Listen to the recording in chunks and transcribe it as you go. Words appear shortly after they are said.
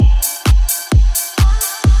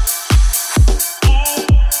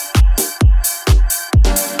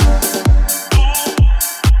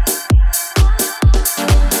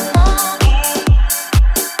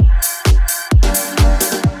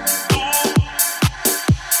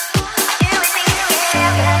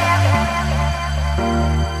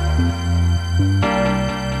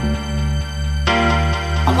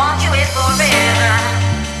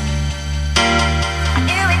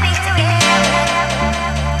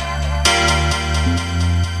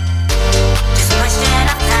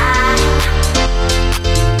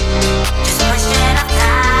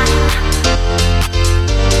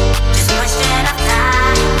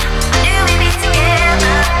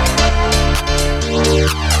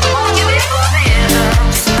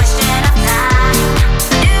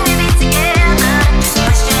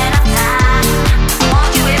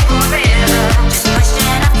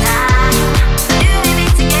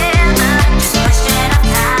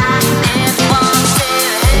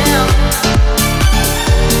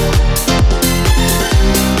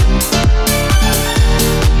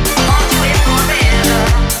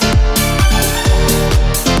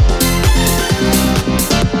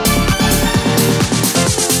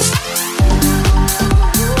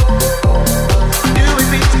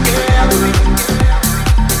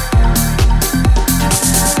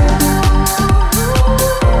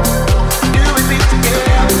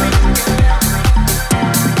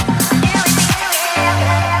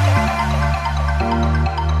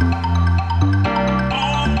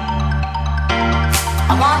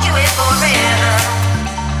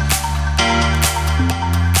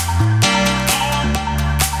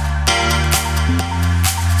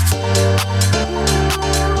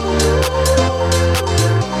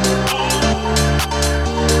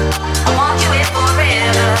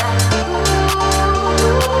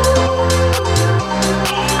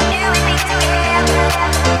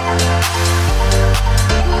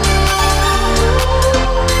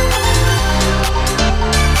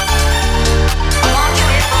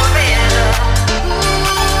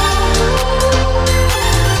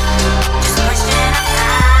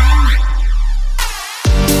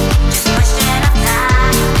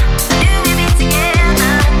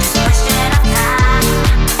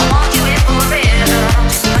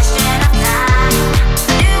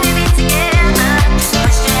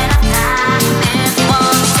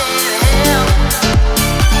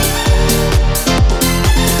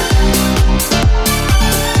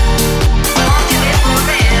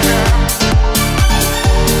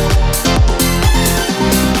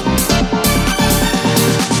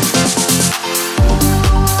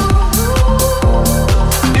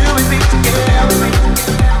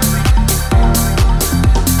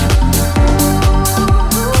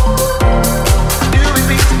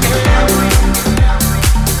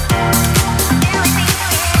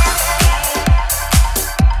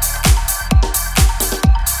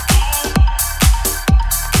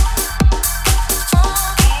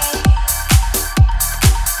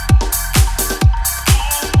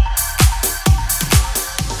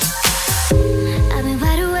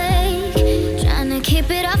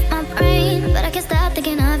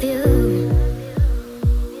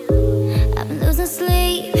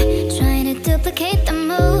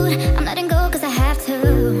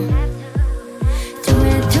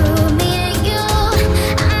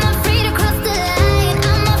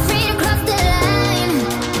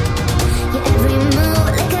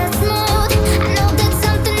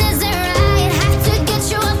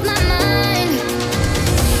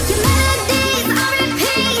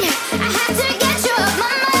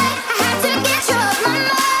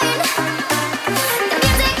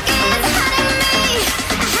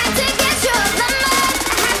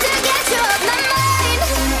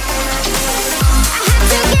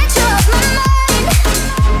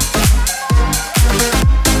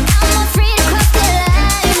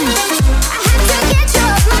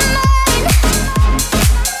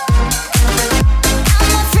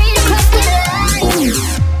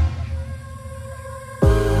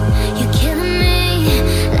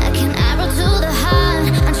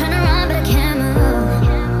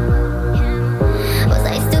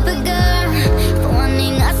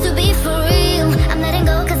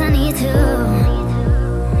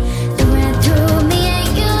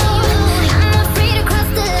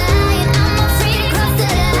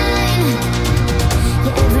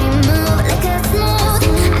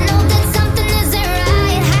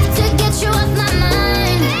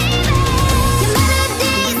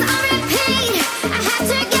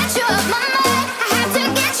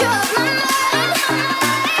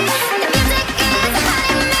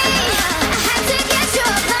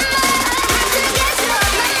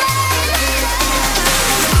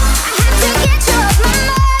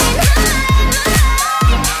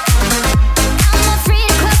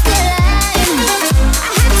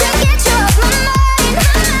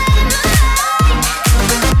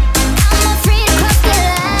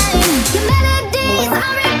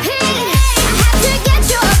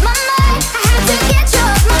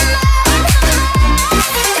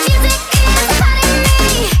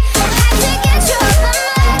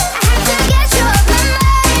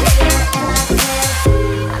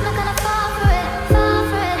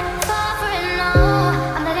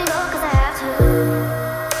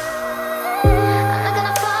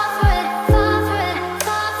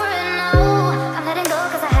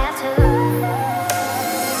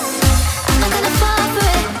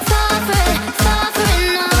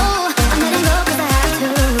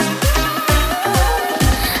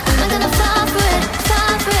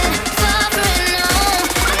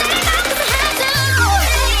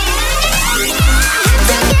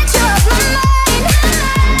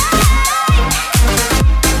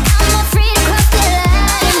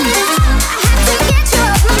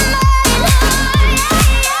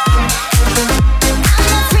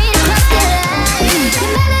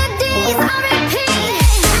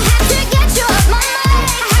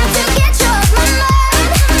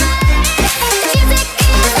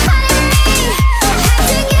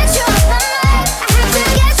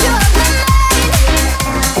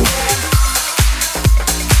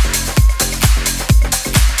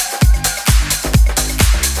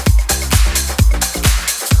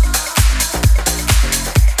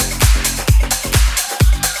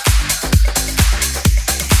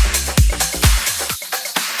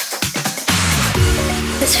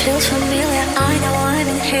feels familiar. I know I've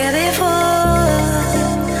been here before.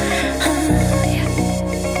 Yeah.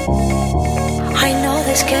 I know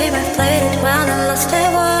this game, I've played it well and lost it well.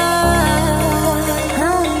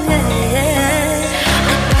 Yeah,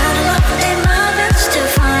 yeah. I battle up in my best to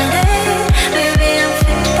find it. Maybe I'm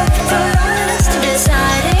fit, but for honest to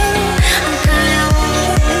deciding. I'm kinda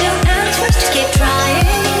wanting your answers to keep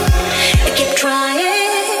trying. Keep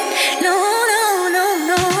trying. No, no, no, no,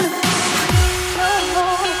 no.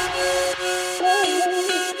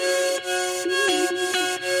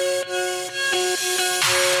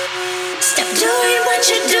 Stop doing what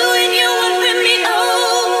you're doing, you won't win me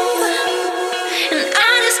over. And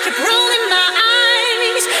I just keep rolling my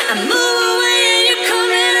eyes. I move away and you're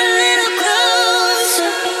coming a little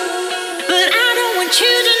closer. But I don't want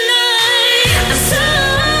you to know I'm so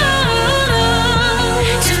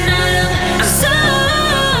tonight. I'm so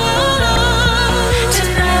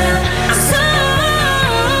tonight. I'm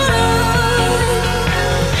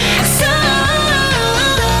so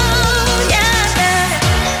yeah.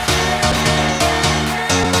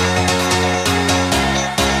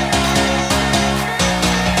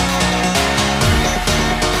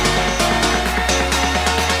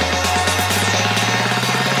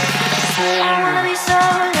 I wanna be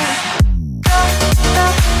solo.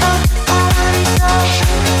 I wanna be solo.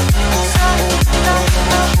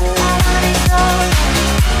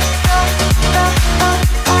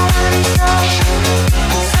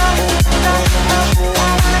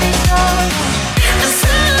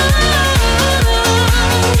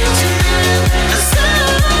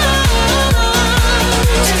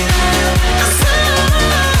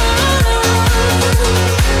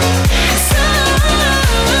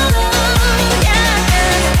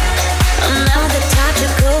 I'm not the type to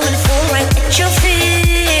go and fall right at your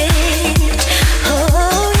feet.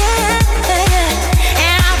 Oh yeah, yeah.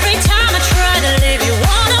 And every time I try to leave, you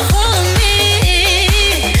wanna follow me.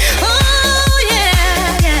 Oh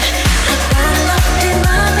yeah, yeah. I got lost in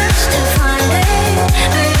my best to find it.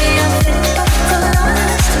 Maybe I'm fit, but for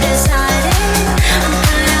honest to deciding. I'm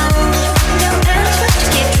kinda wanting your answers to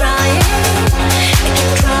keep trying.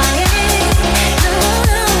 Keep trying. No,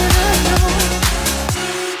 no, no, no.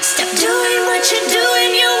 Stop doing what you're doing,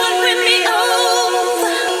 you won't win me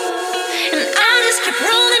over. And I just keep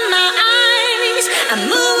rolling my eyes. I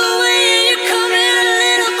move away and you're coming a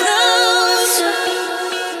little closer.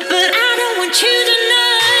 But I don't want you to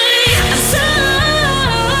know I'm so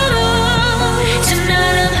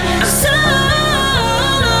tonight. I'm so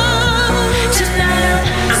tonight.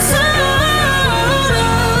 I'm so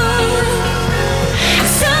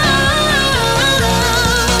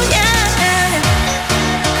yeah.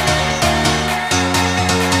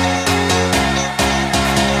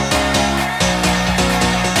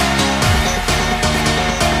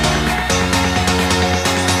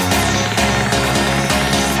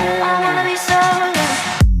 I wanna be solo.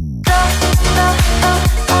 I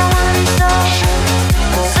wanna be solo. I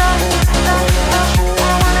wanna be solo. I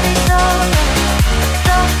wanna be solo.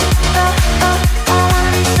 I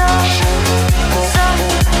wanna be solo. I'm so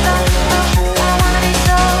tonight. I'm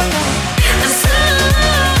so tonight. I'm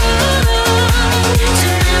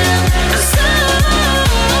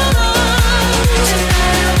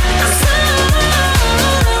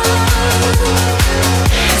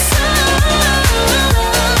so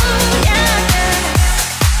yeah.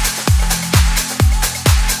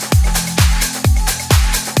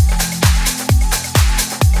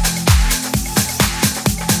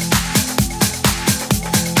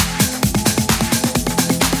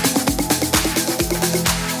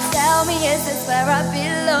 Tell me, is this where I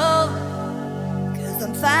belong? 'Cause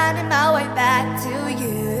I'm finding my way back to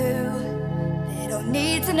you. They don't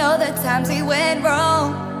need to know the times we went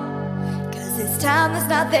wrong. 'Cause this time there's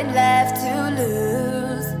nothing left to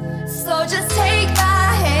lose. So just take my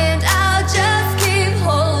hand, I'll just keep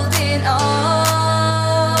holding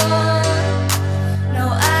on. No,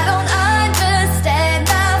 I don't understand,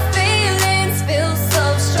 my feelings feel so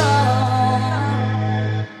strong.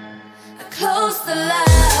 Close the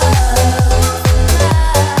love,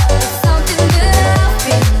 something that I've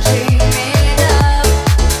been dreaming of.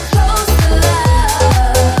 Close the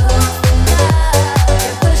love,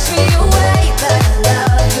 you push me away, but I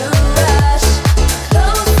love the rush.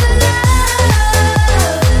 Close the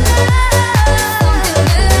love, something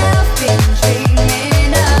that I've been dreaming of.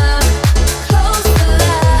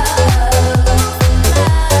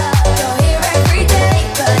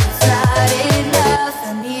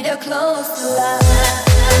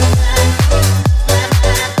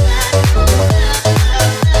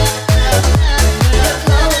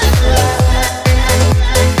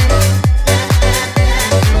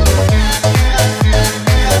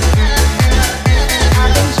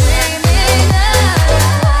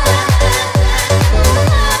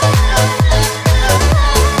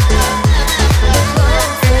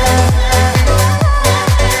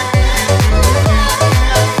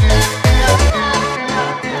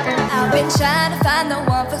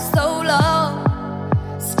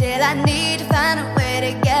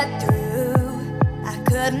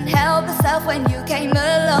 myself when you came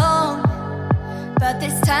along, but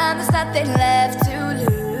this time there's nothing left to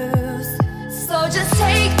lose. So just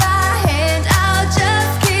take my hand, I'll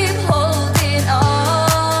just keep holding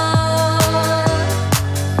on.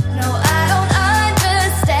 No, I don't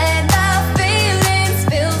understand, my feelings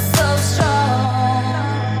feel so strong.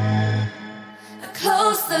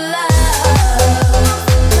 Close the light.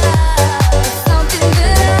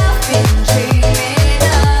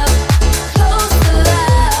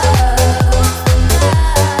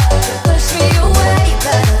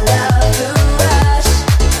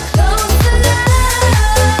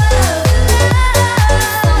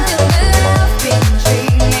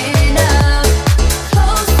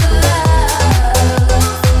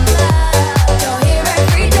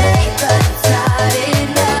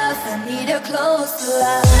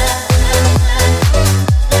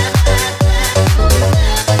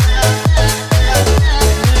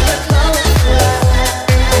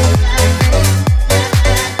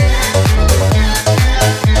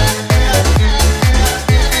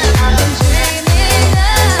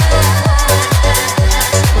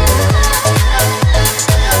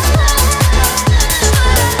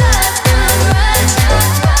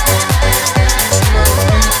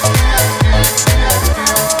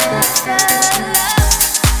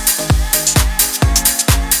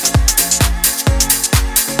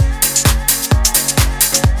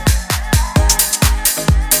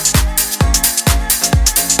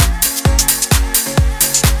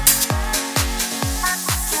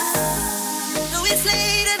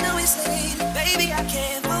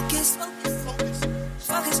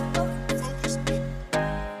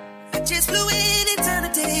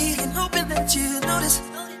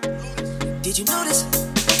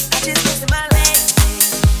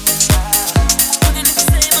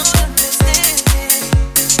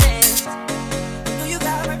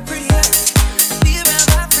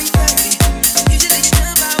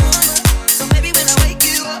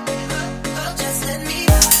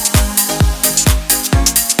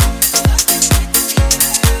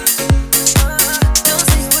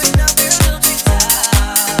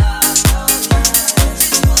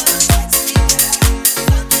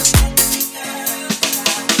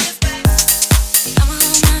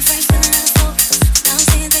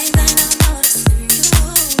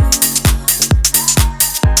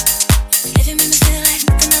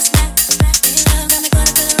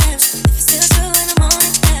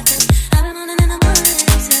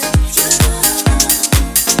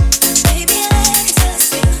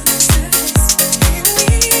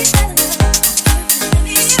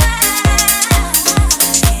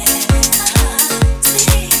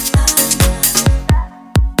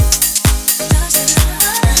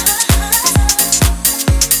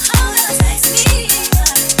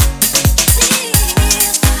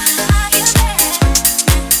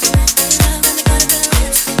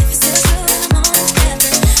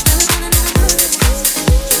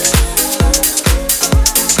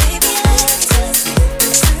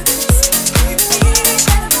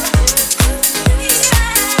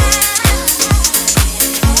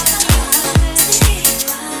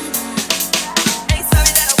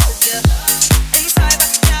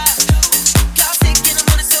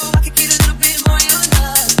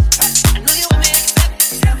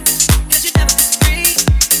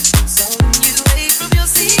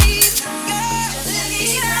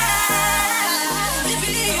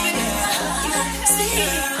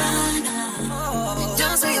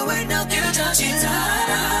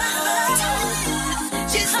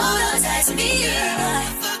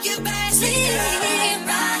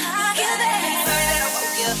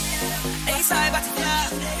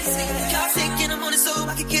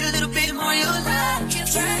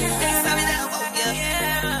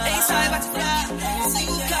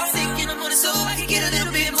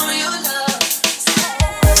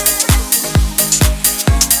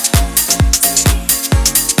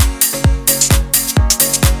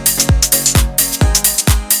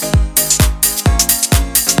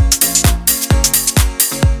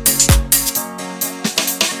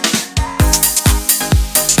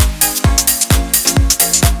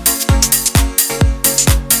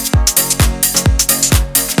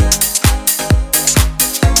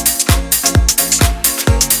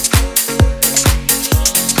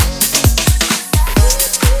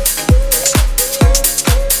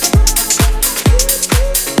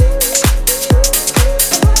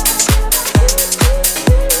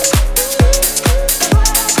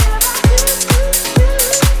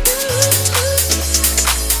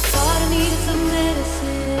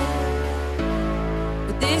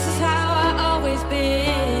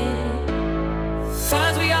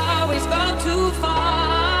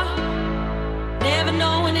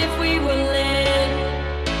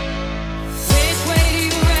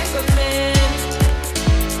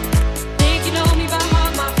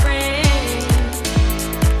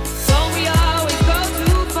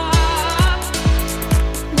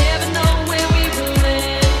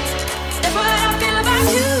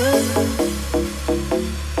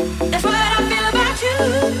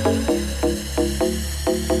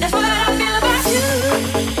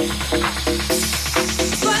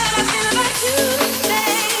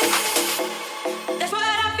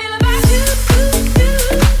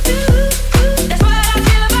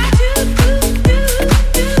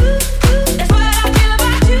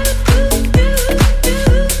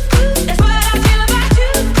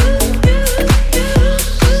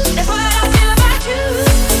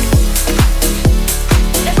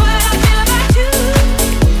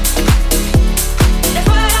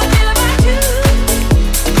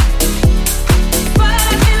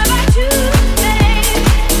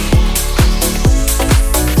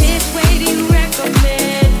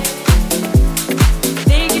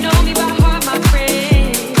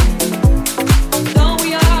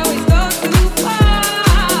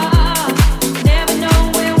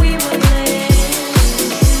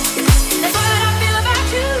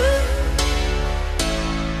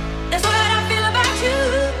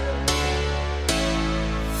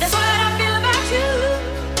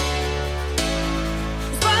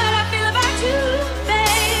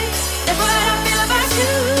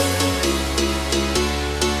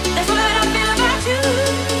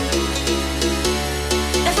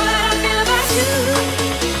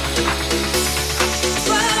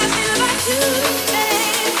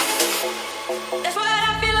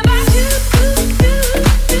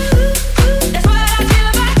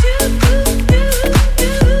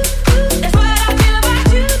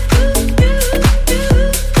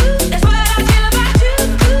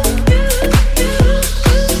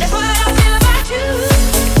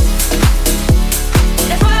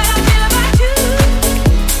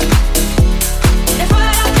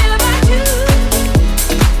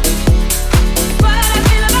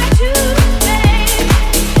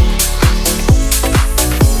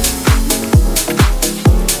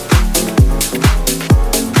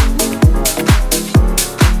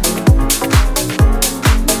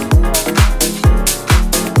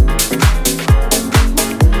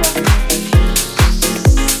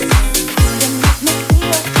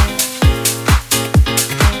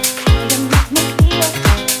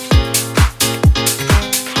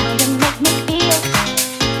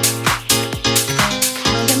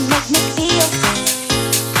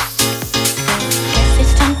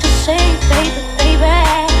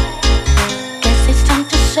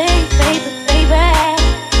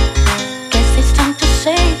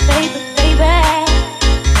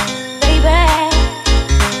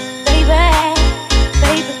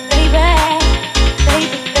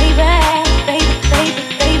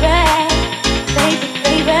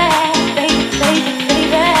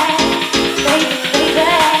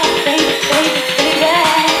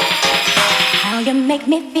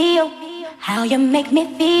 How you make me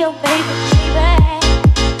feel, baby,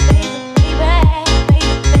 baby.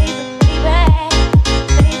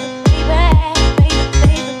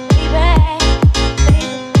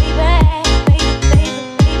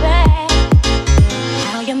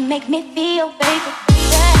 Make me feel, baby,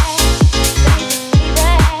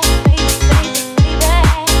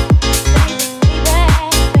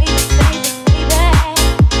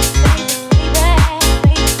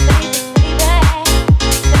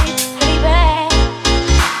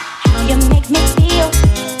 how you make me feel,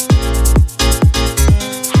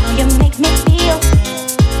 how you make me feel,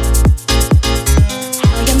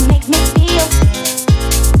 how you make me feel,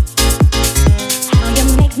 how you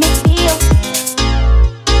make me feel.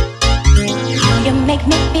 How you make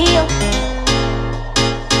me feel,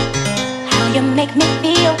 how you make me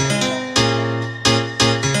feel,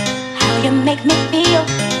 how you make me feel,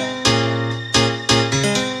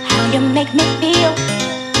 how you make me feel.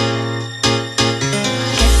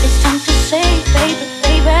 Guess it's time to say, baby,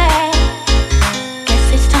 baby. Guess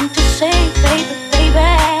it's time to say, baby, baby.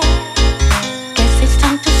 Guess it's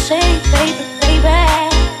time to say, baby, baby,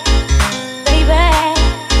 baby,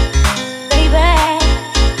 baby,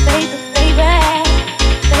 baby, baby.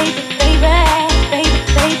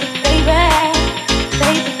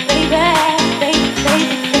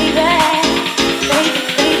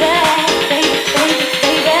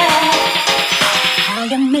 How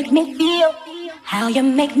you make me feel, how you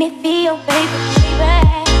make me feel, baby, baby.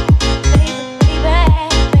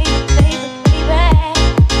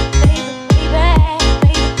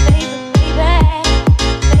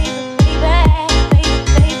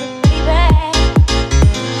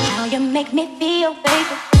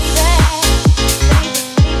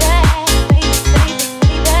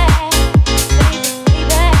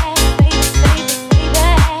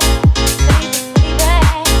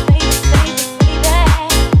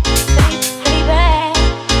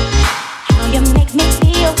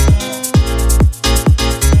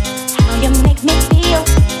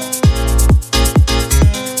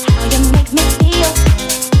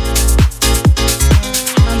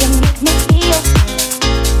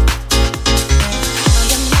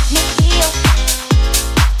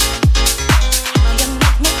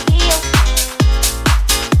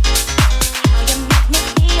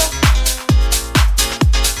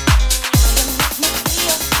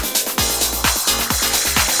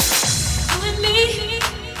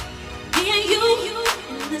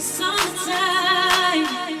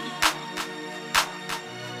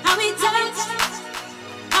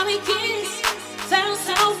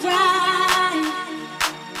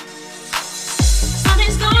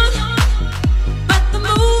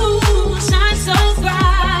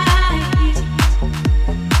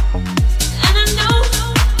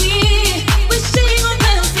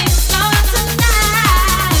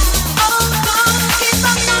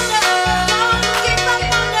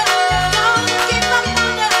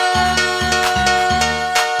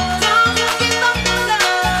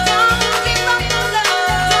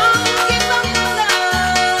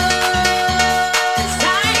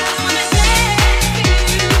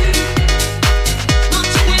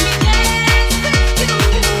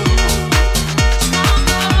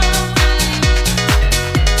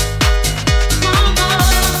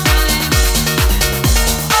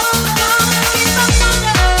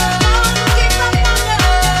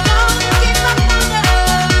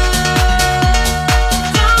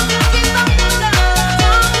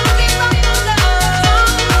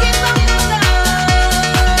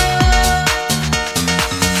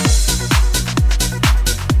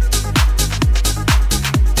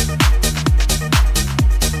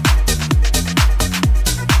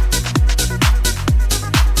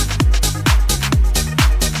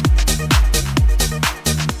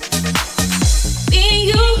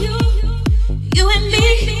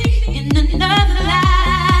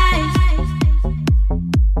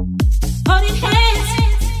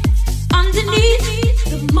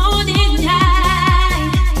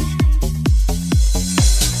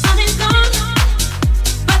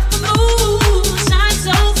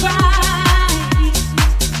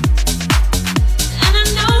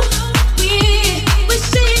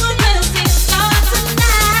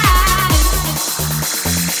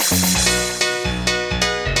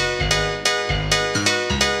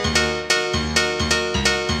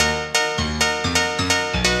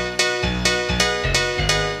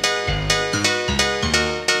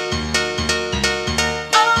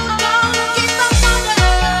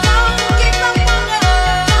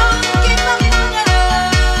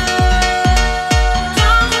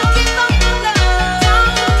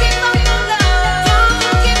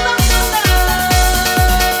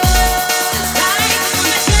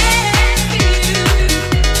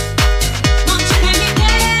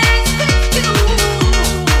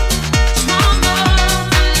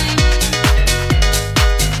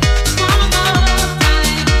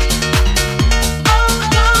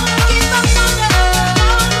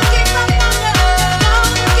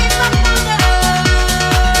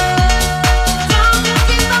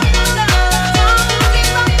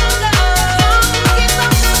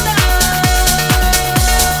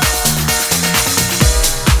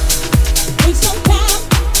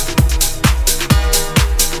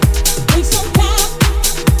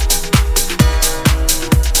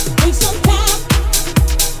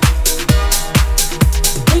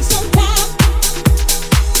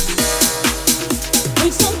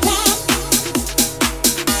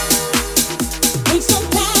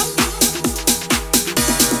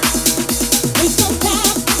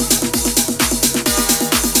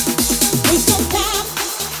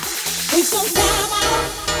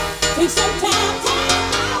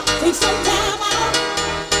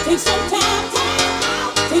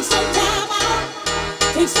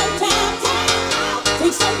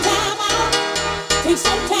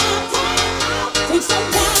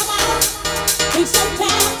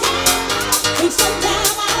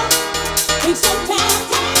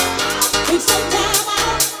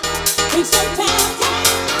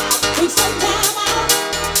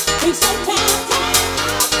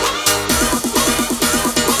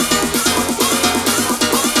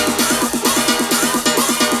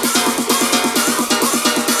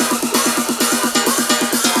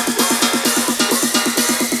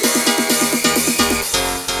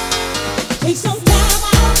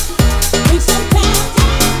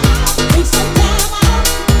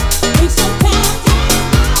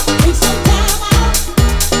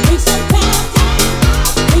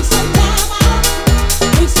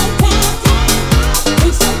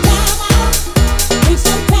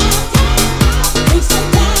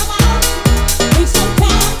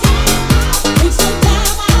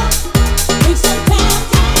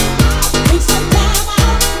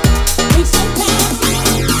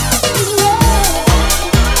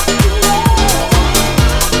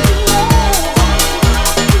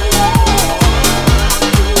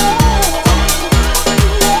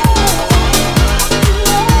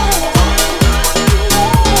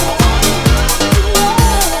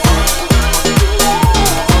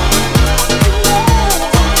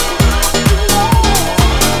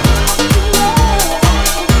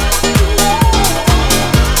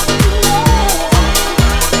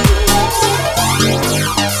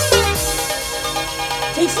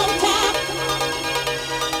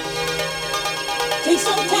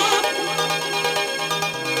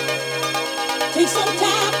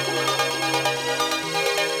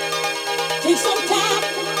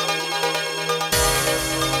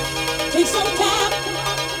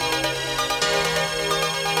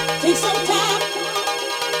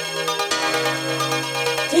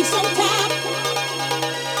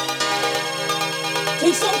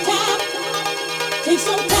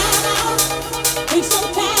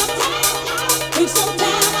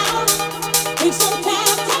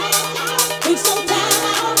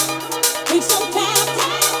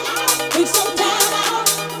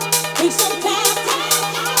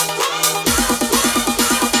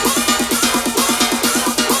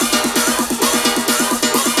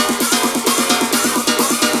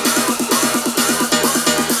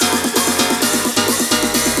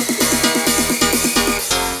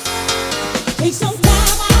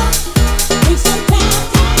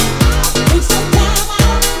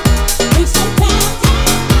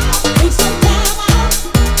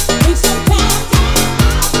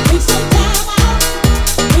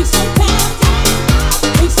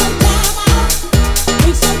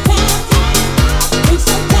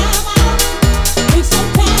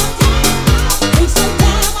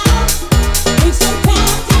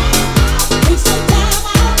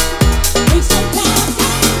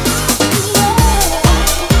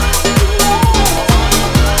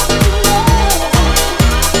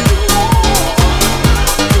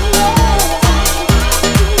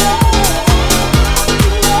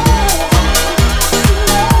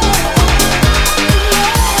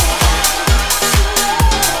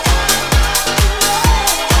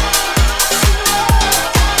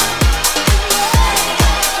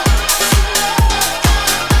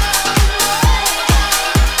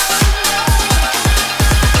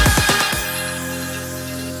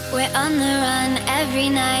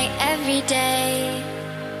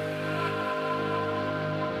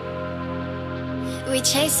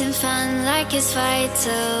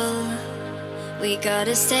 I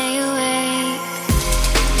wanna stay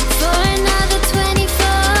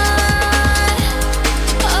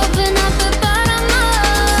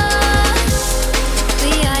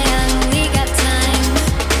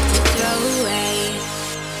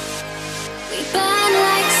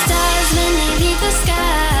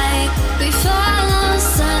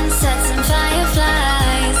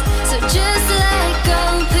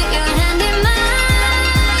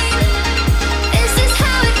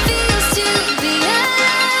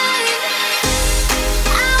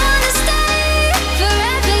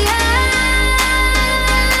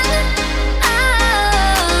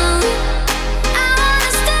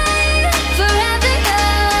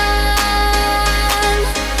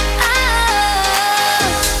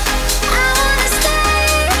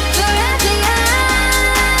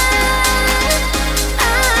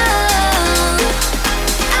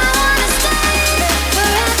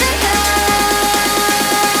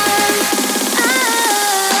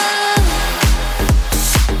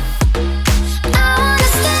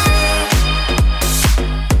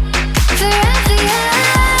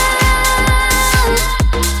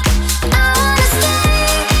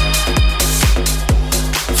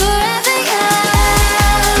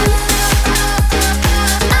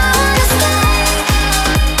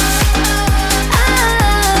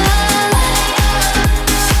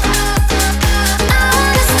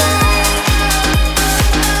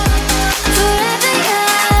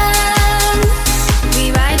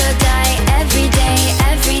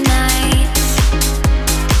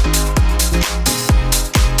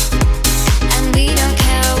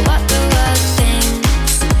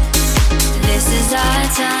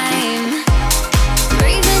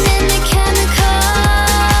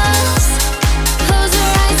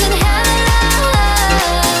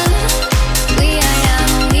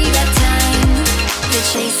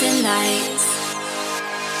lights.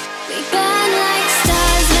 We burn like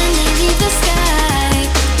stars when they leave the sky.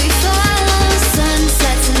 We follow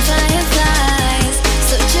sunsets and fireflies.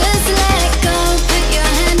 So just let go, put your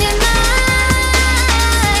hand in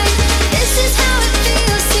mine. This is how it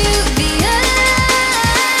feels to be alive.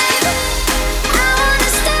 I wanna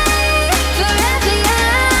stay forever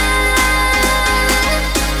young.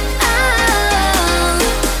 Oh,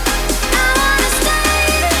 I wanna stay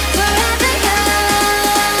forever young.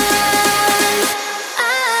 Oh,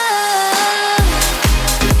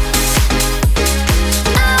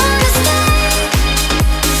 I wanna stay forever young. I wanna stay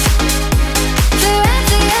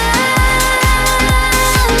forever young. I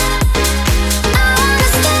wanna stay. I wanna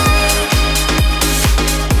stay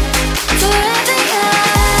forever young.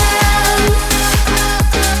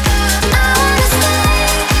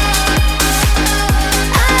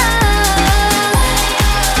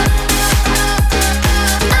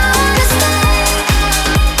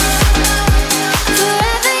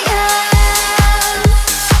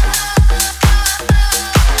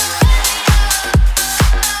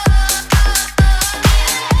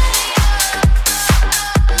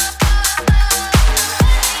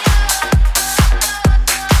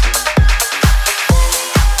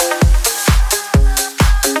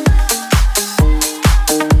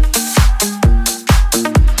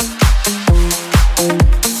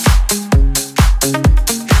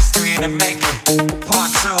 History in the making,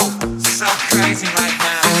 part two. So crazy right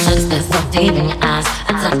now. I notice there's so deep in your eyes.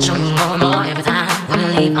 I touch on you more and more every time. When you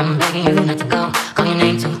leave, I'm begging you not to go. Call your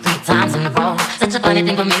name 2, 3 times in a row. Such a funny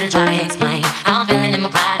thing for me to try to explain. How I'm feeling in my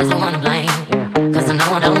pride is the one to blame. Cause I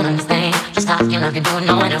know I don't understand just how you love you do it,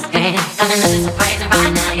 no one else can. Got me looking so crazy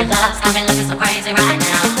right now. Your love's got me looking so crazy right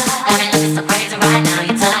now. Got me looking so crazy right now.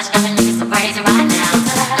 Your touch got me looking so crazy right now.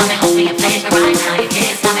 Got me hoping you please me right now. Your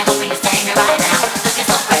kiss got me hoping you stay me right now. Looking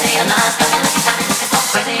so crazy, your love's got me looking so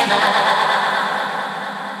crazy, your love.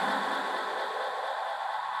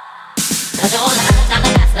 Cause your love's got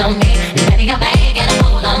the best of me. Baby, you're making a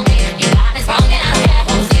fool of me. You got this wrong and I can't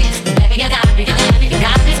see. Baby, you got me, you got me, you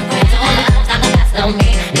got me so crazy. Your love's got the best of me.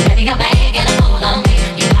 Baby, you're making a fool of me.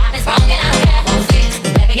 You got this wrong and I can't see.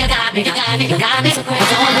 Baby, you got me, you got me, you got me so crazy.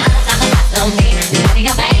 Your love's got the best of me. Baby,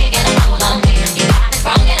 you're making a fool of me. You got this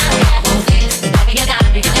wrong and I can't see. Baby, you got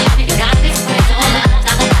me, you got me, you got me so crazy. Your love's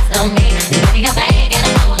got the best of me. Baby, you're making a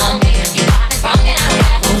fool of me. You got this wrong and I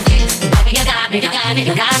can't see. Baby, you got me, you got me,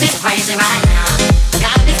 you got me so crazy right now.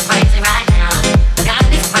 Got me so crazy right now. Got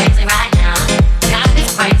me so crazy right now. Got me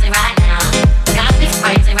so crazy right now. Got me so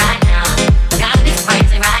crazy right now. Got me so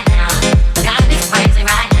crazy right now. Got me so crazy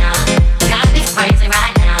right now. Got me so crazy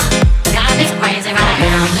right now. Got me so crazy right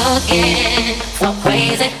now. Looking so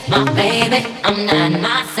crazy, my baby. I'm not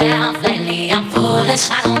myself lately. I'm foolish.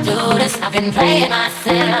 I don't do this. I've been playing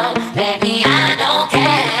myself, baby. I don't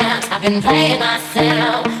care. I've been playing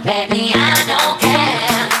myself, baby. I don't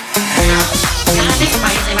care. Got me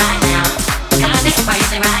crazy right now. Got me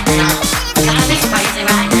crazy right now. Got me crazy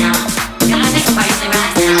right now. Got me crazy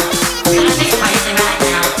right now. Got me crazy right now. Got me crazy right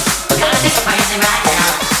now. Got me crazy right now.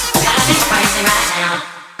 Got me crazy right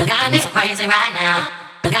now. Got me crazy right now.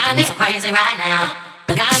 Got me crazy right now.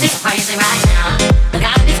 Got me crazy right now.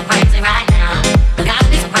 Got me crazy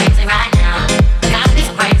right now. Got me crazy right now. Got me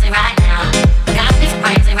crazy right now. Got me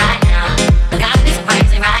crazy right now. Got me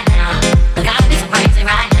crazy right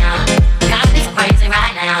now. Got me crazy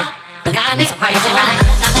right now. Got me crazy right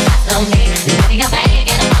now. Got the best of me. Baby, you're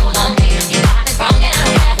making a fool of me. You got this wrong and I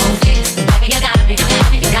can't see. Baby, you got me, you got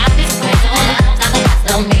me, you got me so crazy. Your love's got the best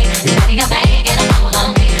of me. Baby, you're making a fool of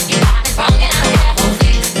me. You got this wrong and I can't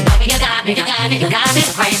see. Baby, you got me, you got me, you got me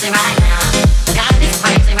so crazy right now. Got me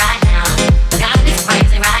crazy right now. Got me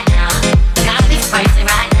crazy right now. Got me crazy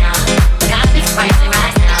right now. Got me crazy right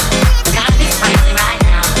now. Got me crazy right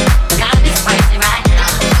now. Got me crazy right now.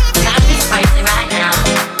 Got me crazy right now.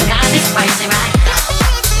 Got me crazy right now.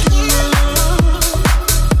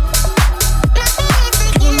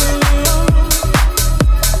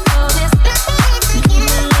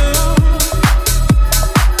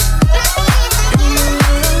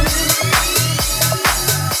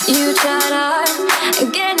 You tried hard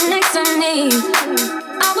getting next to me.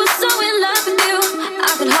 I was so in love with you,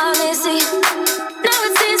 I could hardly see. Now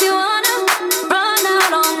it seems you wanna run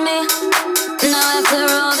out on me. Now after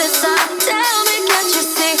all this time, tell me, can't you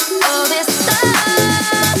see all this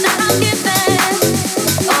love that I'm giving?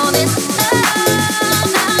 All this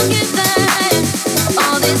love that I'm giving.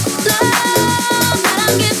 All this love that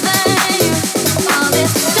I'm giving you. All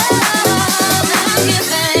this love that I'm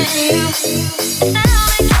giving you. Tell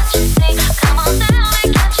me, can't you see? Come on, tell me,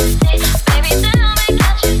 can't you see? Baby, tell me,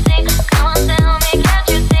 can't you see? Come on, tell me, can't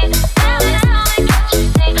you see? Tell me, can't you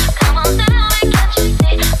see?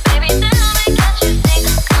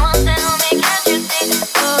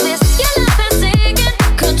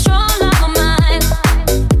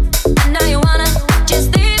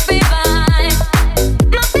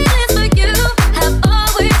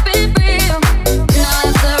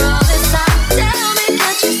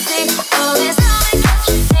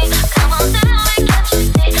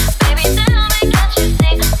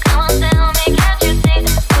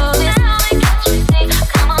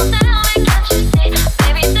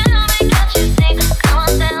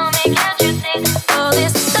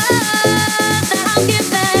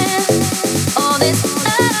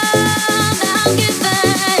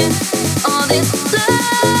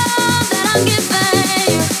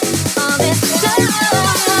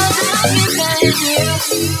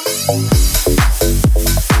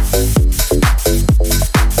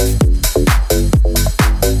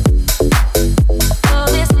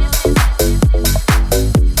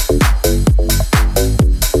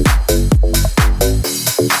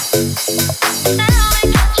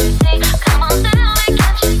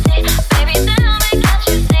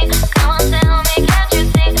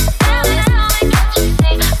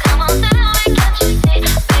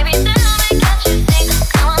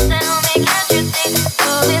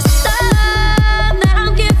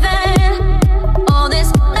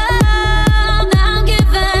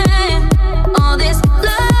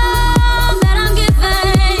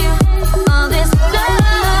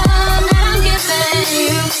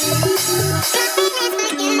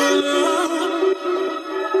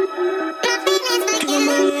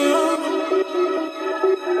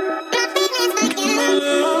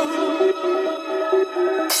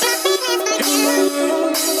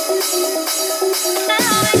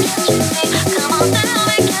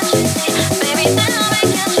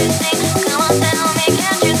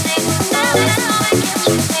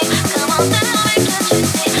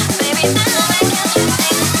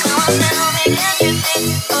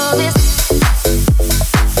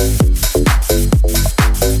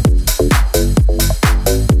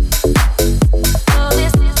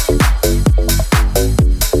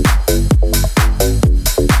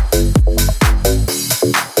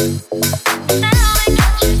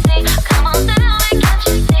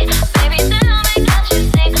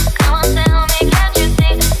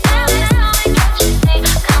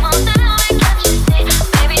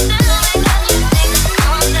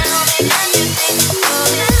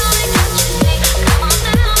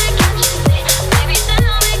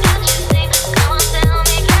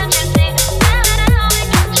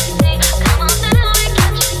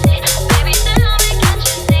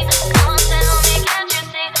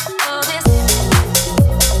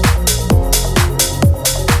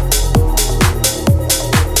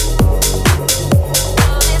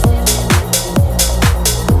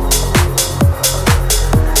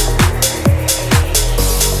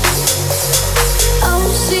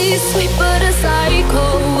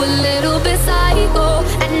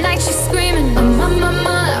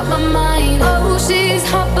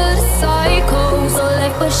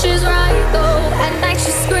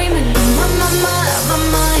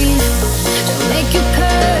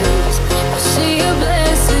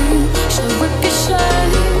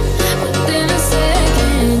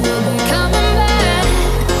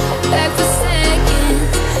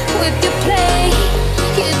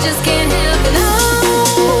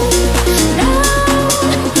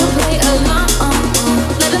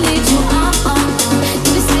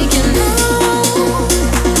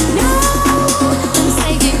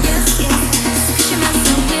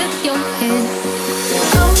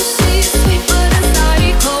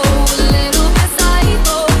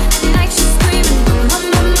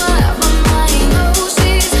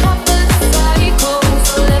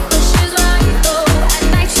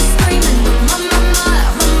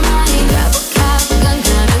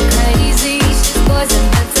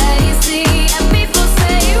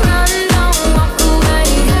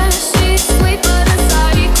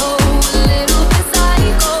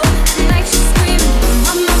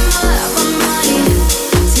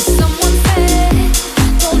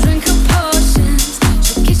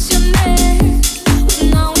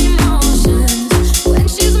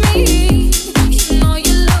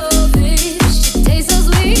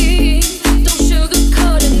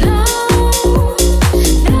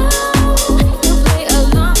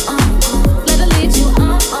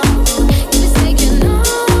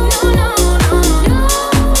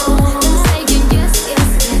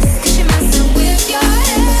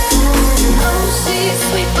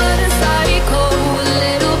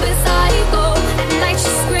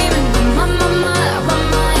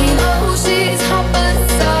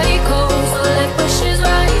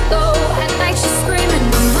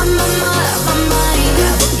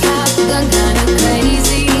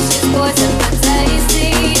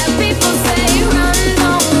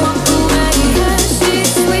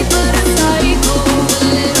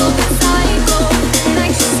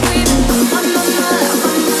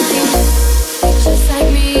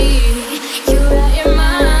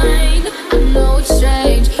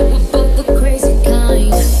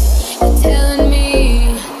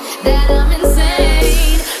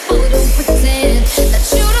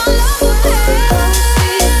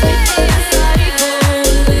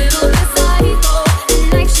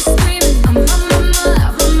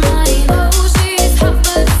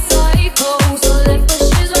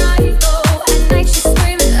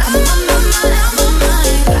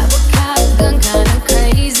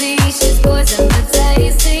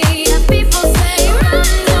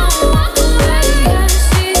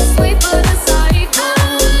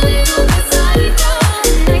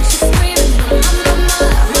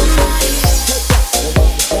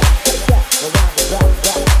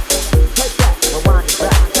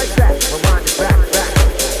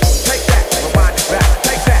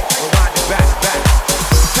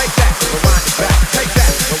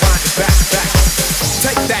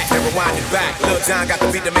 John got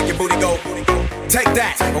the beat to make your booty go. Take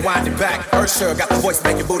that, rewind it back. Ursher got the voice to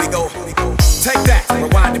make your booty go. Take that,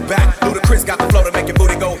 rewind it back. Ludacris got the flow to make your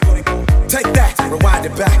booty go. Take that, rewind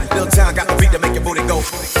it back. Lil John got the beat to make your booty go.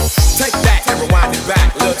 Take that, and rewind it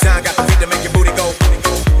back. Lil John got the beat to make your booty go.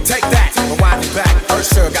 Take that, rewind it back.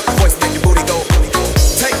 Ursher got the voice to make your booty go.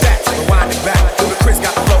 Take that, rewind it back. Ludacris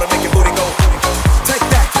got the flow to make your booty go. Take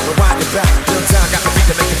that, rewind it back. Lil John got the beat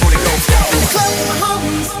to make your booty go. In the club with my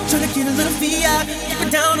homies, tryna get a little VI. Keep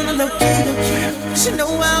it down on the low key, low key. She know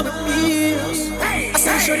how it feels. I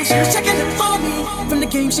saw shorty, she was checking it for me. From the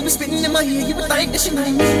game, she was spitting in my ear. You would think that she knew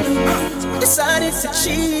me. Decided to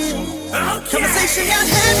chill. Conversation got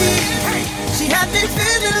heavy. She had me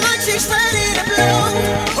feeling like she's ready to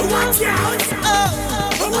blow. Watch out!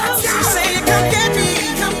 Oh, watch out! She said, "Come get me,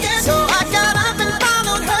 come get me." So I got up and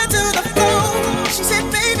followed her to the floor. She said,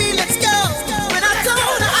 "Baby, let's go." When I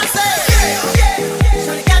told her, I said, "Yeah."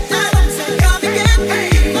 Shorty got down and said, "Come and get me."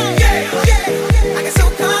 Yeah. I got so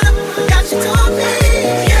caught up, got you told me.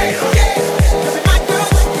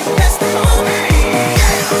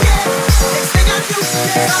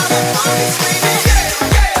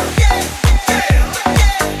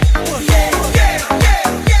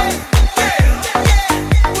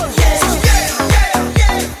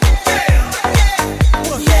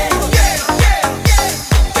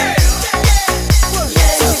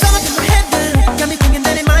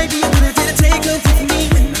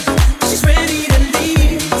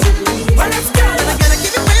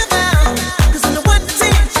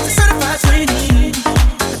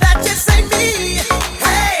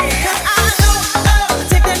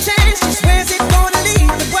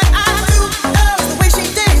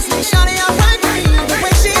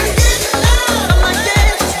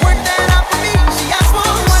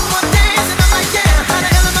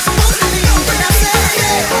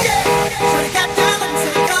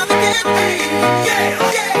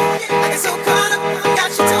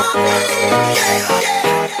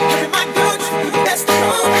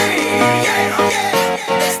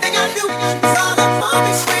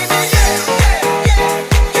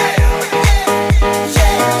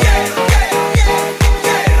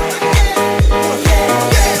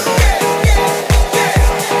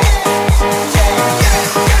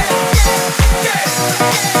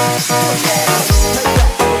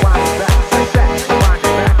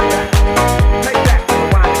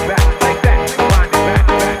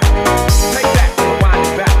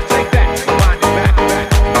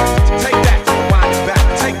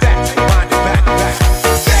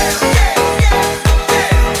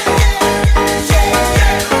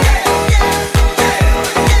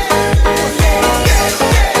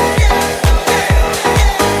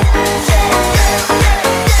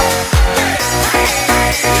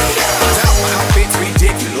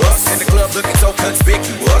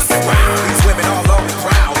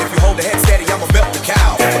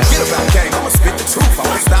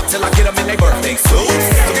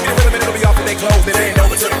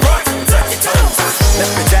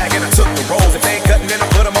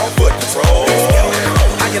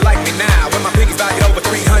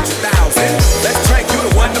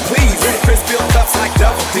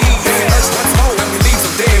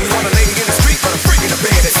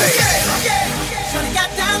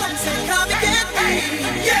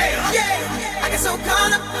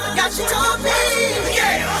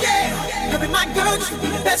 Loving my girl,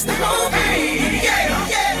 that's the whole me.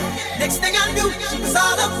 Next thing I knew,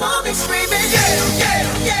 all the parties screaming.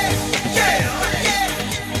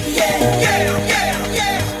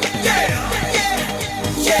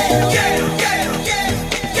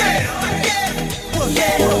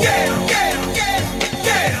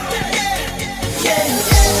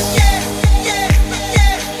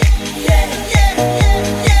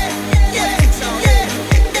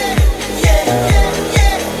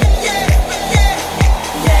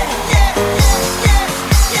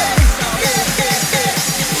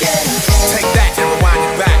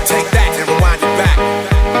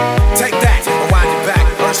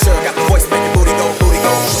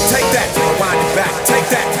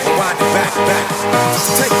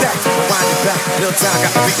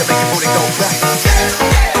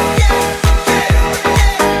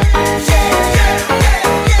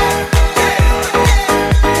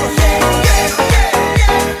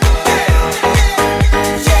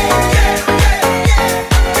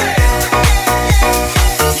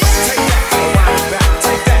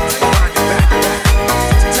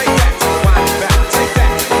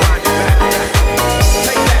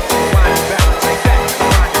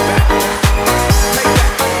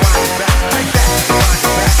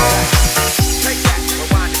 Take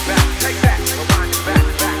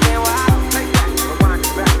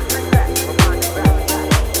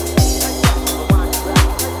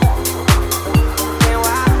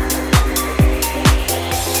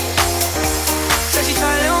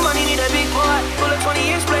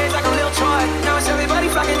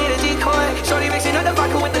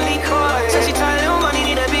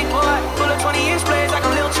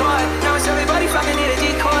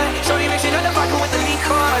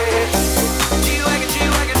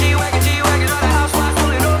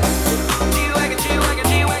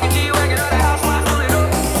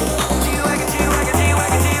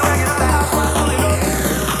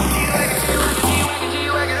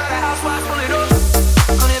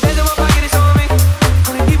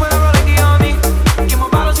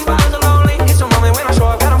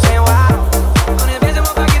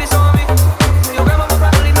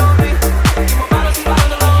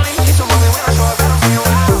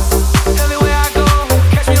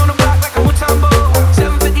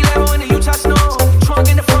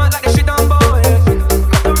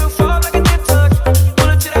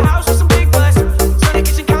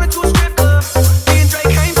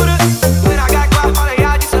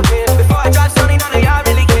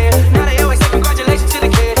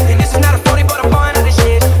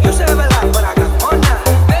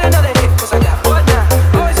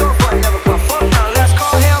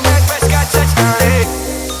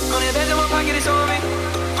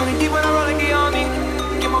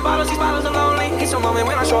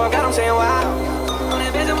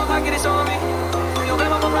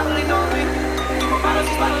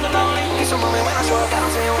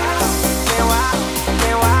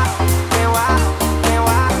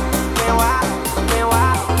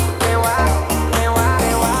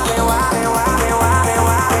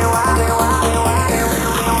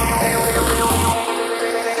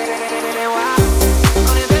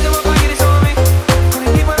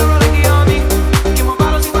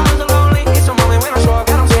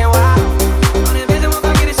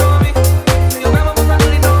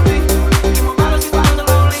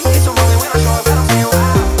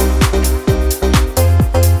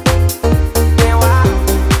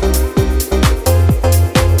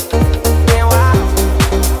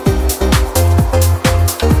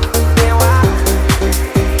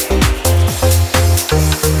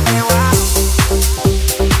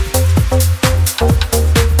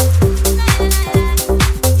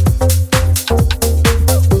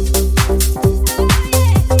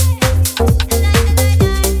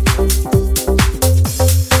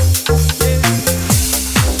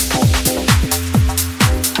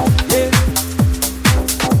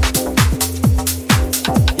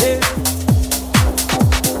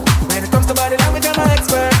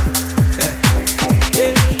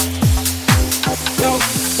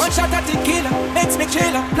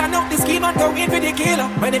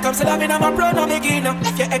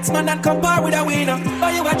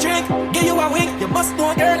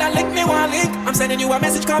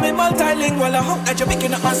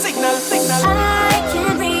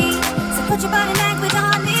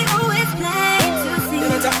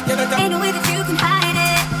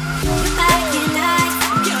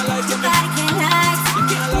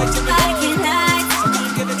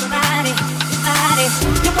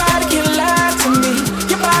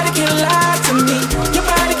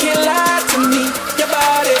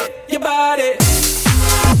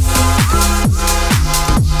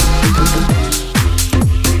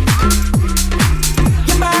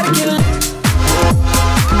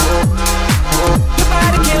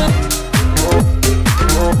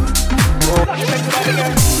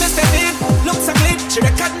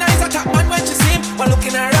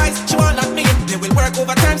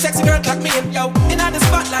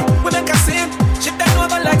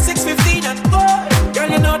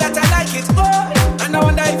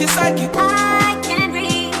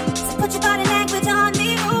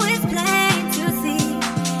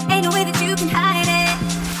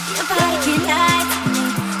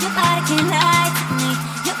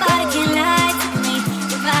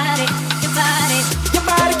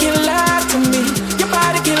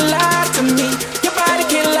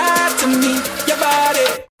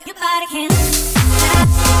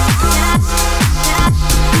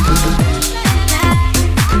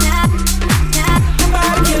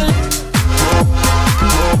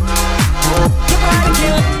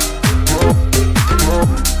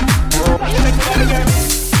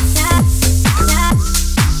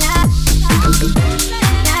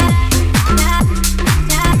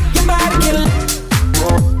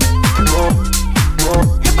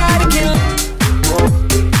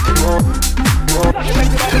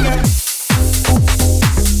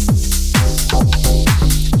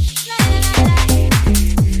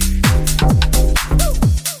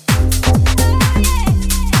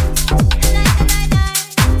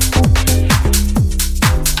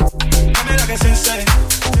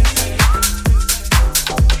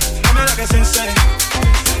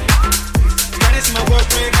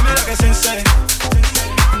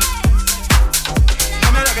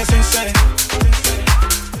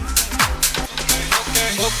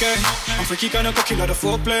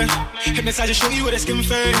Hypnotize and show you what a skin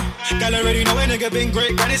fade. Girl already know a nigga been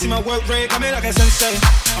great. Granny see my work rate, coming like a sensei.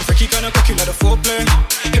 I'm freaky gonna cook you like a foreplay.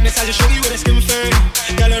 Hypnotize and show you what a skin fade.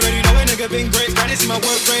 Girl already know a nigga been great. Granny see my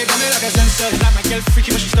work rate, coming like a sensei. Like my girl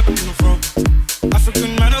freaky when she stepping in the room.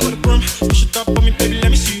 African man over the broom. Push it up on me, baby,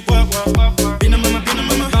 let me see you work. Been a mama,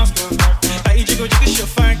 bounce girl. I eat jiggle, she a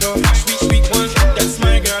fine girl. Sweet, sweet one, that's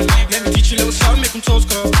my girl. Let me teach you a little something, make them toes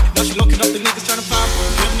curl. Now she looking up the niggas trying to pop her.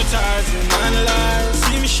 Hypnotizing, analyze.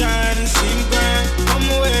 See me shine and see me grind. I'm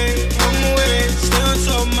away, stay on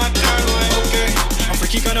top of my car. Okay, I'm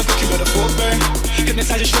freaky, gonna cook you with a foreplay.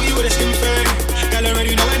 Hypnotize and show you what a skin fade. Girl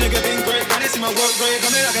already know a nigga been great. When they see my work rate,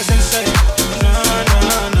 coming like a sensei. Nah.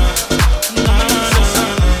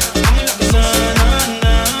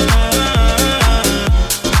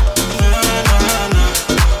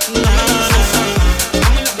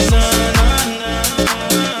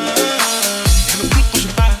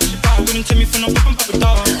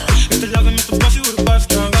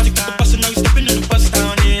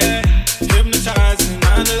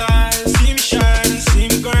 See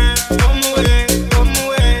me grind.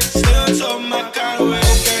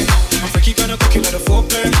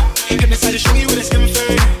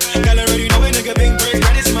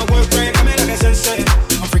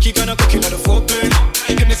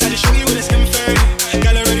 show you what a skin fade.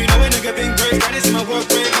 Girl, already know a nigga been great. Right, it's my work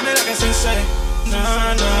rate. Coming like a sensei.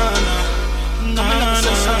 Nah, nah, nah. Nah, nah,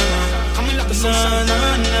 nah. Coming like a sensei. Nah,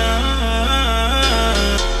 nah, nah.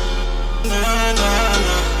 Nah, nah,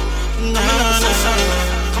 nah. Nah, nah.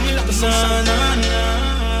 Coming like a sensei. Nah,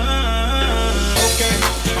 nah. Okay.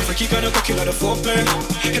 I'm freaky, gonna cook you like a foreplay.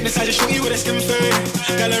 Hypnotize you, show you with a skin fade.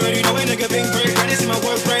 Girl, already know a nigga been great. Right, it's my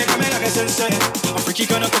work rate. Coming like a sensei. I'm freaky,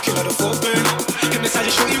 gonna cook you like a foreplay. Hypnotize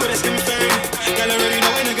you, show you with a skin fade. Girl, already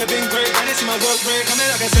know a nigga been great. Right, it's my work rate. Coming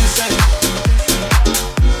like a sensei.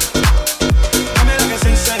 Coming like a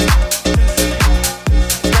sensei.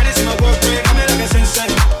 Right, it's my work rate. Coming like a sensei.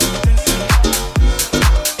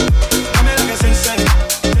 Coming like a sensei.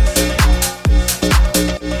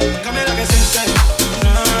 Coming like a sensei.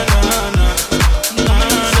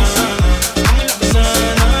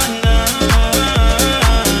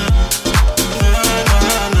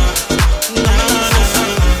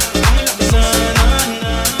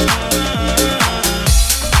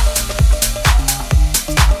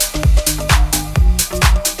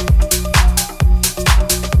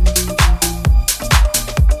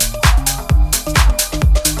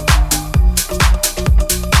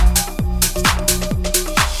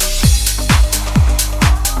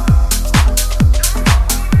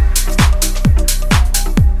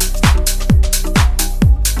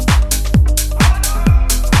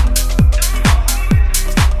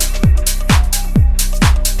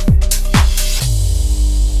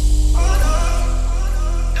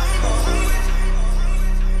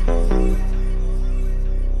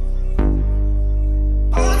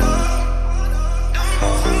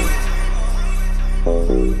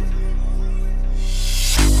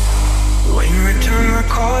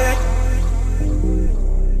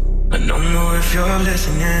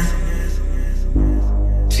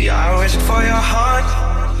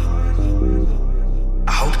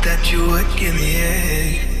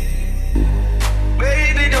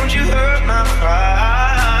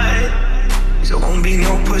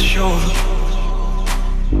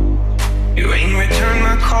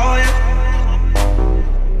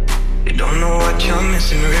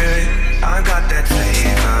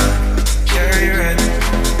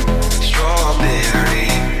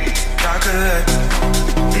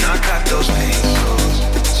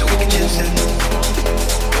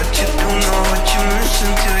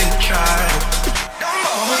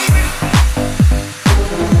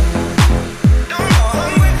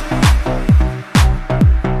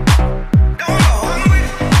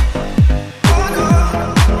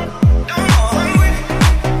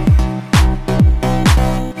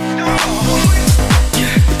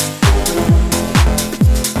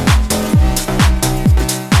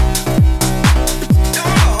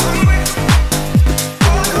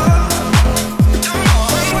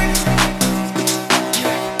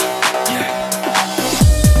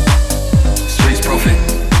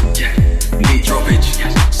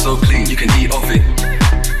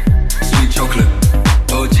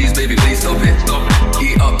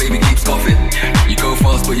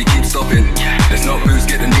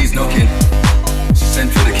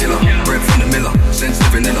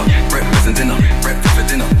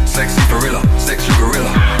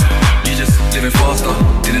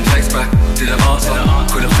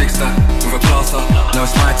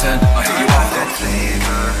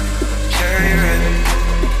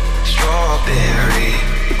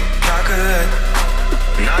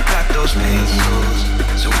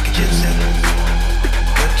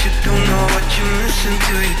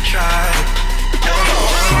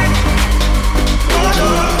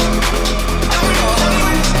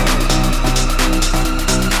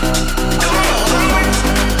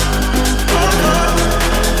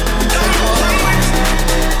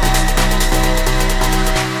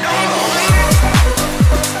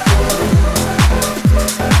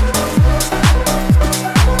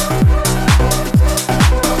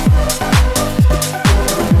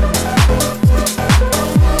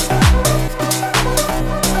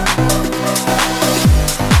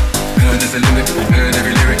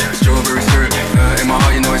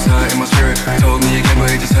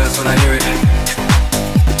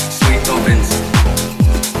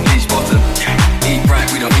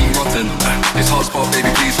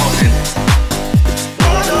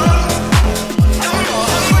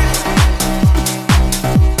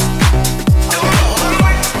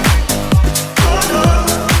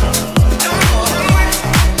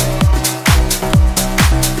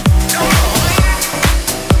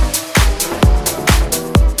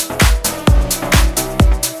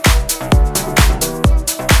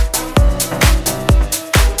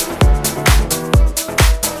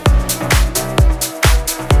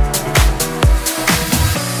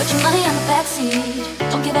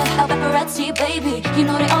 backseat. Don't give a hell, paparazzi, baby. You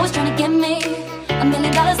know they always trying to get me.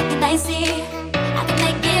 $1,000,000 looking icy. I can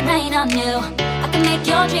make it rain on you. I can make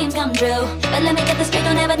your dreams come true. But let me get this straight,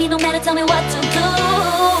 don't ever need no man to tell me what to do.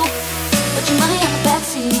 Put your money on the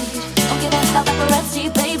backseat. Don't give a hell, paparazzi,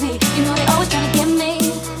 baby. You know they always trying to get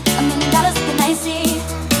me. $1,000,000 looking icy.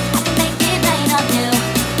 I can make it rain on you.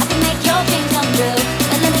 I can make your dreams come true.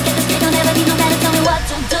 But let me get this straight, don't ever need no man to tell me what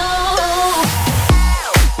to do.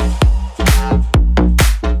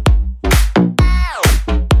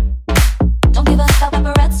 Don't give a hell,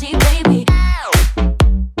 paparazzi, baby.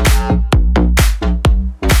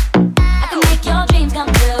 I can make your dreams come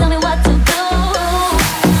true. Tell me what to do.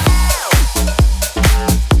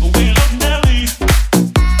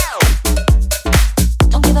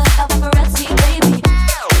 Don't give a hell, paparazzi, baby.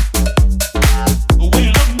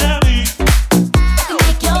 I can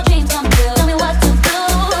make your dreams come true. Tell me what to do.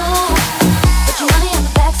 Put your money in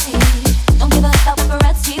the backseat. Don't give a hell,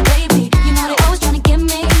 paparazzi, baby. You know they always tryna get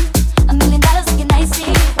me. $1,000,000 looking icy.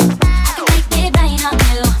 I can make it rain on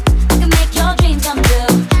you. I can make your dreams come true.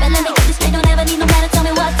 But let me get this straight, don't ever need no man to tell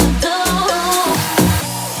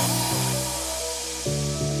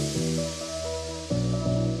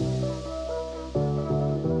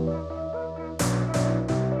me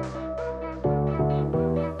what to do.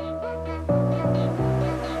 Put your money in the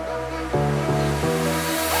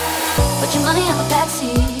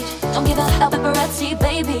backseat. Don't give a hell, paparazzi,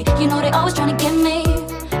 baby. You know they always tryna get me.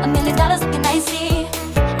 $1,000,000 looking icy.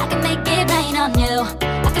 I can make it rain on you.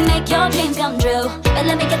 I can make your dreams come true. But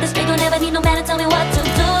let me get this straight, don't ever need no man to tell me what to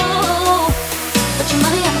do. Put your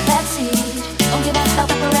money in the backseat. Don't give a hell,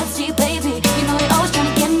 paparazzi, baby. You know they always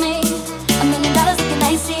tryna get me. $1,000,000 looking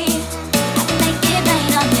icy. I can make it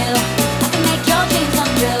rain on you. I can make your dreams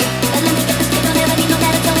come true. But let me get this straight, don't ever need no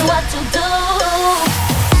man to tell me what to do.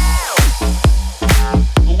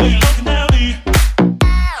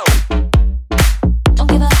 Don't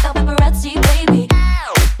give a hell, paparazzi, baby.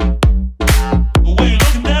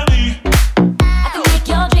 I can make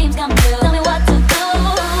your dreams come true. Tell me what to do.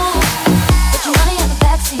 Put your money in the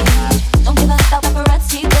backseat. Don't give a hell,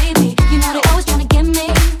 paparazzi, baby. You know they always tryna get me.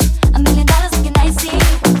 $1,000,000 looking icy. I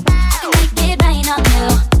can make it rain on you.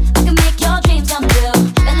 I can make your dreams come true.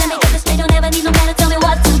 But let me get this straight, don't ever need no man to tell me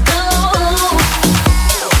what to do.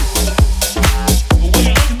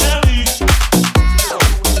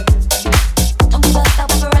 Don't give a hell,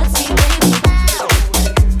 paparazzi, baby. I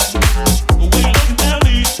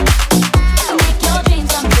can make your dreams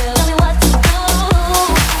come true. Tell me what to do.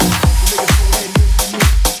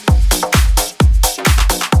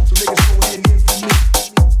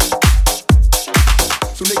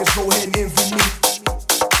 So niggas go ahead and envy me.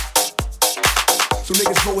 So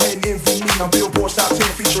niggas go ahead and envy me. I'm Billboard's top 10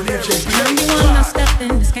 featuring MJB. You wanna step in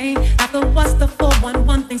this game after what's the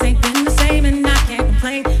 411? Things ain't been the same and I can't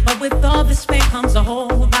complain. But with all this fame comes a whole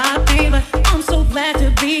lot of pain. But I'm so glad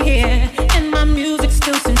to be here and my music's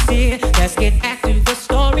still sincere. Let's get back to the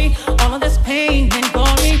story. All of this pain and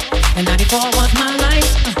glory. And 94 was my life.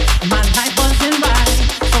 My life wasn't right.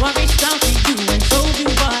 So I reached out to you and told you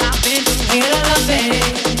what I've been through. Here to love it.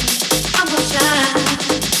 I'm gonna shine.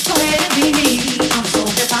 Go ahead and be me. I'm so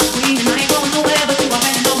hip-hop queen and I ain't going nowhere, but you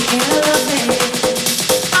already know me. Here to love it.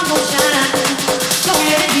 I'm gonna shine. Go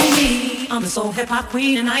ahead and be me. I'm the soul hip-hop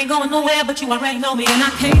queen and I ain't going nowhere, but you already know me. And I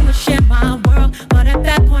came to share my world, but at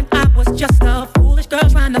that point I was just a foolish girl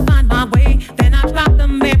trying to find my way. Then I dropped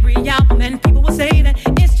them every album and people would say that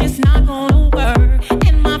it's just not gonna work.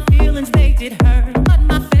 And my feelings, they did hurt, but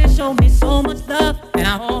my fans showed me so much love. And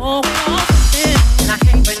I always something. And I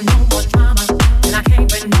can't bring no more drama. And I can't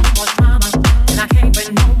bring no more drama. And I can't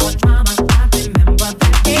bring no more drama. I remember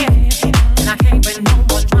that day. And I can't bring no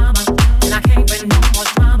more drama. And I can't bring no more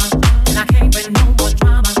drama. And I can't bring no more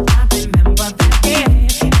drama. I remember that day.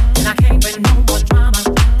 And I can't bring no more drama.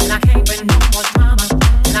 And I can't bring no more drama.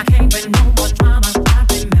 And I can't bring no more drama. I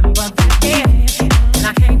remember that day. And I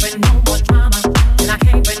can't bring no more drama. And I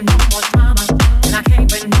can't bring no more drama. And I can't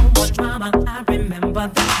bring no more drama. I remember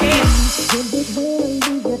that day. When did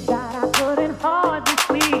you died, I couldn't hardly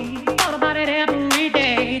sleep. Thought about it every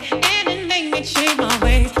day, and it made me change my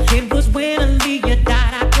ways. It was when Aaliyah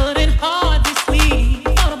died, I couldn't hardly sleep.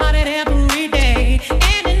 Thought about it every day,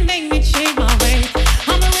 and it made me change my ways.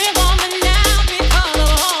 I'm a real woman now because of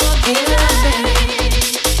all of this.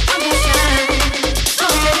 I'm gonna shine. Go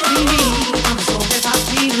ahead and be me. I'm so hip-hop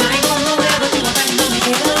queen, and I ain't going nowhere, but you already know me.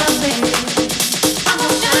 Here to love it. I'm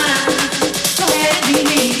gonna shine. Go ahead and be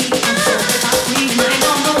me. I'm so hip-hop queen, and I ain't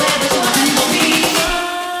going nowhere, but you already know me.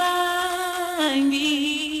 Remind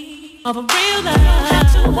me of a real love. Don't have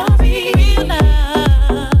to worry, real love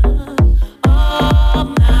all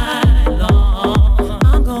night long.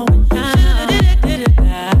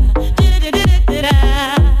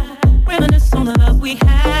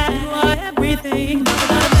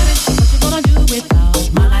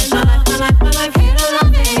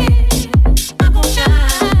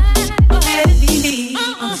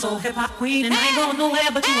 hip-hop queen, and I ain't going nowhere,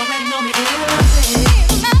 but you already know me.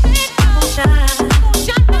 I'm gon' shine,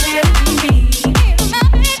 shine for everything. I'm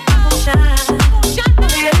gon' shine, shine for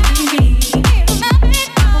everything. I'm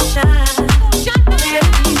gon' shine, shine for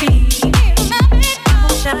everything. I'm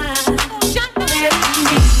gon' shine, shine for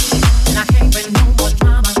everything. And I can't bring no more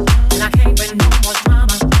drama, and I can't bring no more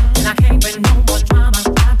drama, and I can't bring no more drama.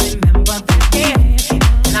 I remember that, yeah.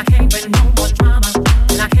 And I can't bring no more drama,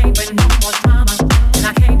 and I can't bring no more drama, and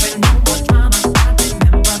I can't bring no more drama. I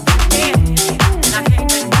remember that, yeah. And I can't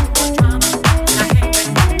bring no more drama, and I can't bring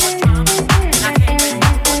no more drama, and I can't bring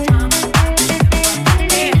no more drama. I remember that,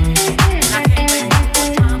 yeah. And I can't bring no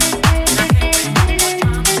more drama, and I can't bring no more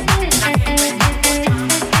drama, and I can't bring no more drama.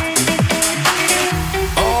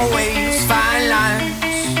 Always fine lines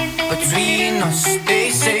between us, they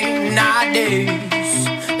say nowadays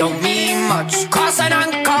don't mean much. Cross an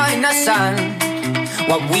anchor in the sun,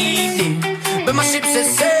 what we did, but my ship set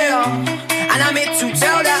sail, and I'm here to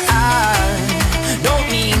tell that I don't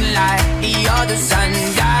mean like the others and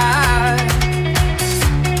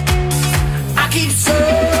I keep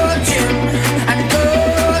searching and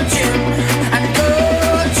searching and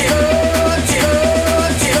searching.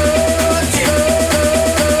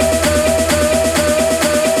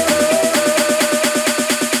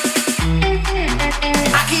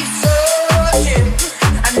 I keep searching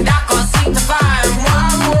and I can't seem to find what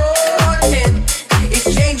I'm wanting. It's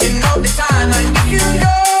changing all the time, and if you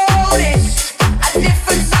notice a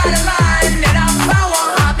different side of mine, then I found what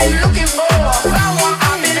I've been looking for. Found what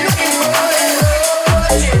I've been looking for.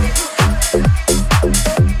 Searching.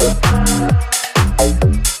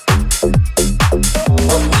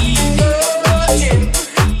 What we searching.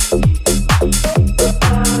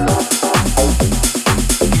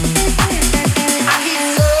 I keep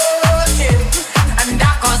searching and I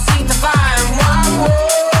can't seem to find what I'm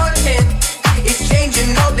wanting. It's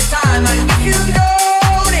changing all the time, and if you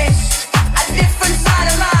notice a different side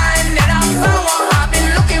of mine, then I found what I've been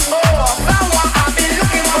looking for. Found what I've been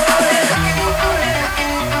looking for.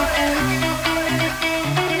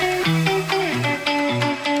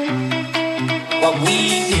 What we